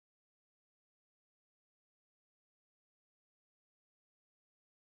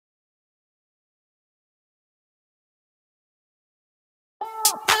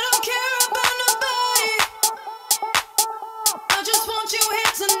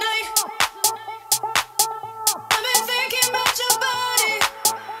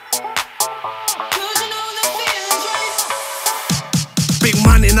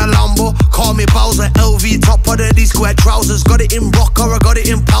Call me Bowser, LV top of the D-square trousers. Got it in rock or I got it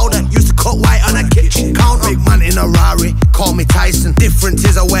in powder. Used to cut white on a kitchen counter. Big man in a Rari, call me Tyson. Difference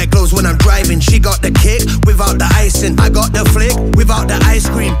is I wear gloves when I'm driving. She got the kick without the icing. I got the flick without the ice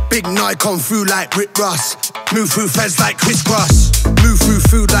cream. Big night come through like Rick Ross. Move through feds like Chris Cross. Move through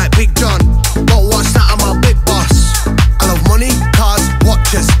food like Big John. Don't watch that, I'm a big boss. I love money, cars,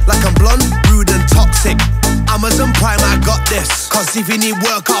 watches. Like I'm blonde, rude and toxic. Amazon Prime, I got this. Cause if you need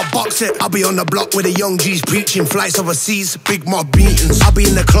work, I'll box it. I'll be on the block with the young G's preaching flights overseas, big mob meetings. I'll be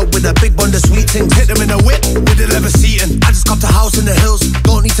in the club with a big bund of sweet things. Hit them in a whip with the leather seating. I just copped a house in the hills.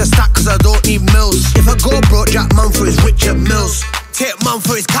 Don't need to stack cause I don't need mills. If I go broke, Jack man for his Richard Mills. Take man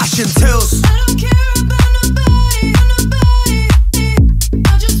for his cash and tills. I don't care about nobody, nobody.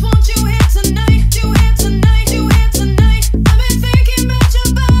 I just want you here tonight, you here tonight, you here tonight. I've been thinking about your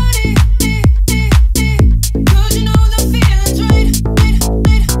body, cause you know the feeling's right.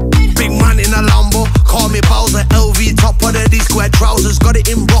 Big man in a Lambo, call me Bowser, LV top of the D-square trousers. Got it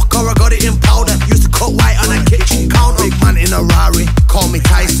in rock or I got it in powder. Used to cut white on a kitchen counter. Big man in a Rari, call me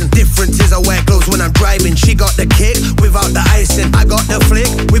Tyson. Difference is I wear gloves when I'm driving. She got the kick without the icing. I got the flick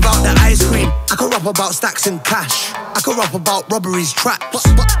without the ice cream. I can rap about stacks and cash. I can rap about robberies, traps.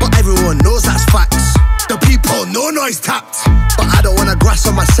 But everyone knows that's facts. The people know noise tapped. But I don't wanna grass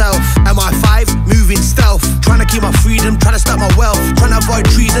on myself. MI5, moving stealth. Trying to keep my freedom, trying to stack my wealth. Trying to avoid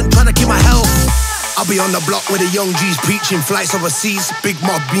treason, trying to keep my health. I'll be on the block with the young G's preaching flights overseas, big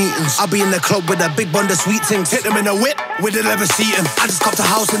mob meetings. I'll be in the club with a big bund of sweet things. Hit them in a whip with the leather seating. I just copped a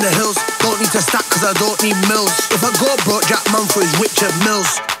house in the hills. Don't need to stack cause I don't need mills. If I go broke, Jack man for his Richard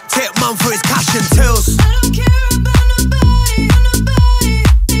Mills. Take man for his cash and tills.